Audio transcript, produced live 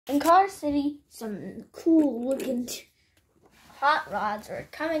In Car City, some cool looking hot rods are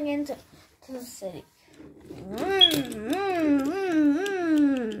coming into the city.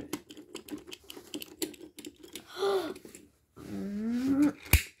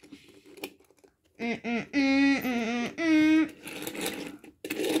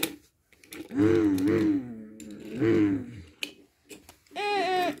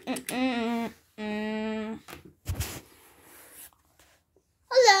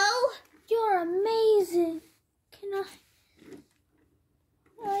 Hello, you're amazing. Can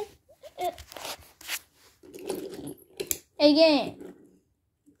I? Hey, gang.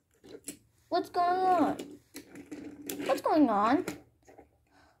 What's going on? What's going on?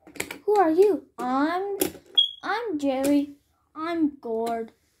 Who are you? I'm Jerry. I'm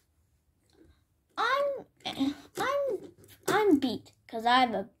Gord. I'm Beat, cause I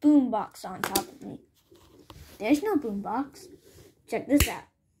have a boombox on top of me. There's no boombox. Check this out.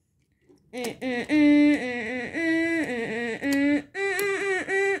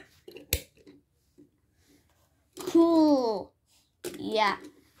 Cool. Yeah.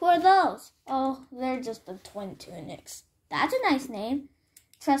 Who are those? Oh, they're just the Twin Tunics. That's a nice name.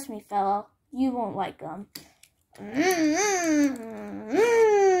 Trust me, fellow. You won't like them.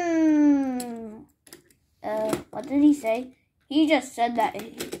 What did he say? He just said that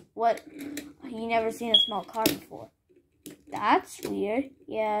he never seen a small car before. That's weird.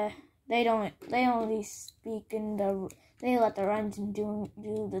 Yeah, they only speak they let the engine do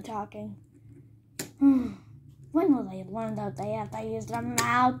the talking. When will they learn that they have to use their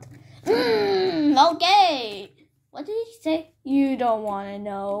mouth? Okay. What did he say? You don't want to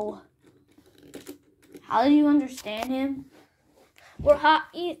know. How do you understand him? We're hot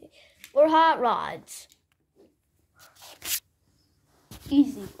rods.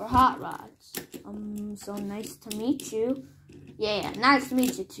 Easy, we're hot rods. So nice to meet you. Yeah, nice to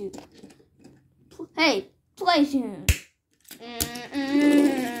meet you too. Hey, play tune.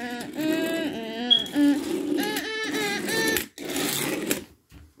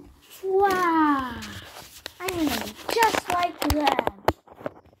 Wow, I'm gonna be just like them.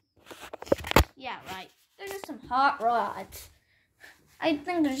 Yeah, right. They're just some hot rods. I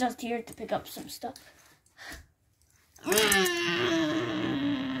think they're just here to pick up some stuff.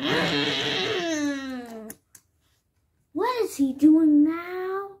 What is he doing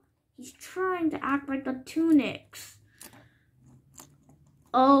now? He's trying to act like the Tunics.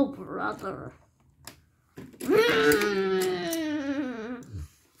 Oh, brother.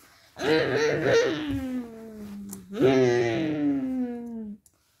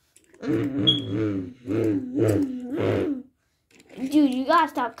 Dude, you gotta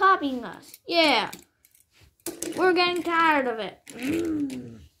stop copying us. Yeah. We're getting tired of it.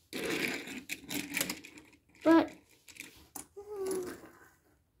 But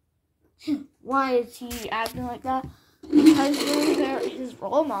why is he acting like that? Because you're his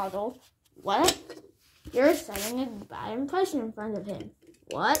role model. What? You're setting a bad impression in front of him.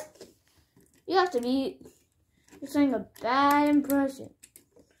 What? You're setting a bad impression.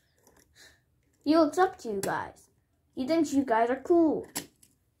 He looks up to you guys. He thinks you guys are cool.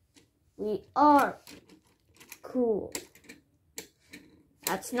 We are cool.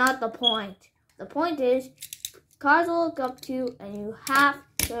 That's not the point. The point is, cars will look up to you, and you have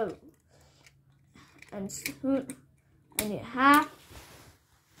to, and you have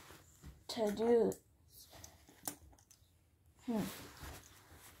to do.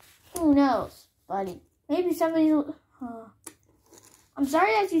 Who knows, buddy? Maybe somebody. I'm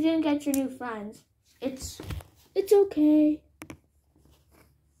sorry that you didn't get your new friends. It's okay.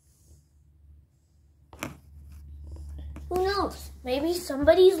 Who knows? Maybe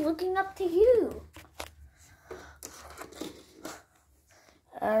somebody's looking up to you.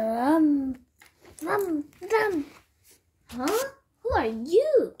 Huh? Who are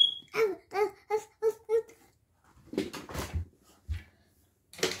you?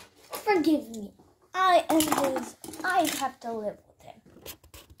 Forgive me. I have to live with him.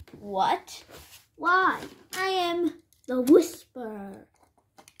 What? Why? I am the Whisperer.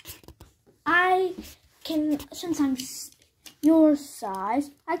 Since I'm your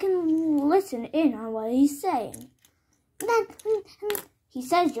size, I can listen in on what he's saying. He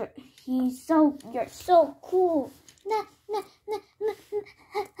says you're so cool.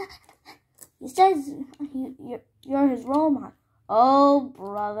 He says you're his role model. Oh,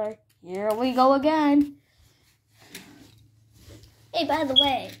 brother, here we go again. Hey, by the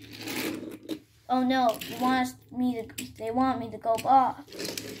way. Oh no, they want me to go off.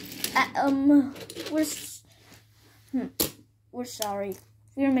 We're sorry.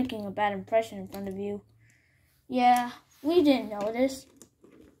 We're making a bad impression in front of you. Yeah, we didn't notice.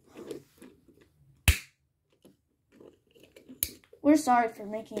 We're sorry for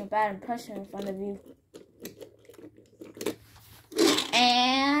making a bad impression in front of you.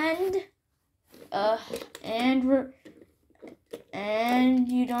 And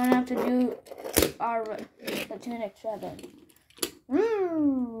you don't have to do our platonic 7.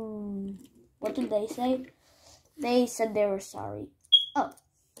 What did they say? They said they were sorry. Oh.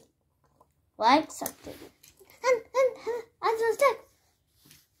 Well, I accept it. I'm so sick.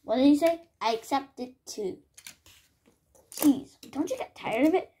 What did he say? I accept it too. Jeez, don't you get tired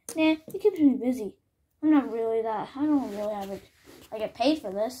of it? Nah, it keeps me busy. I don't really have it. I get paid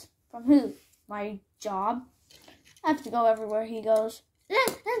for this. From who? My job. I have to go everywhere he goes.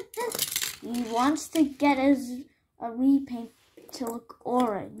 He wants to get his repaint to look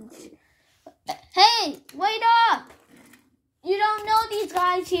orange. Hey, wait up! You don't know these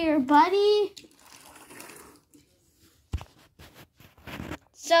guys here, buddy.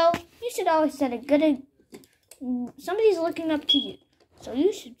 So, you should always set a good... Somebody's looking up to you. So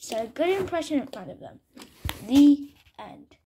you should set a good impression in front of them. The end.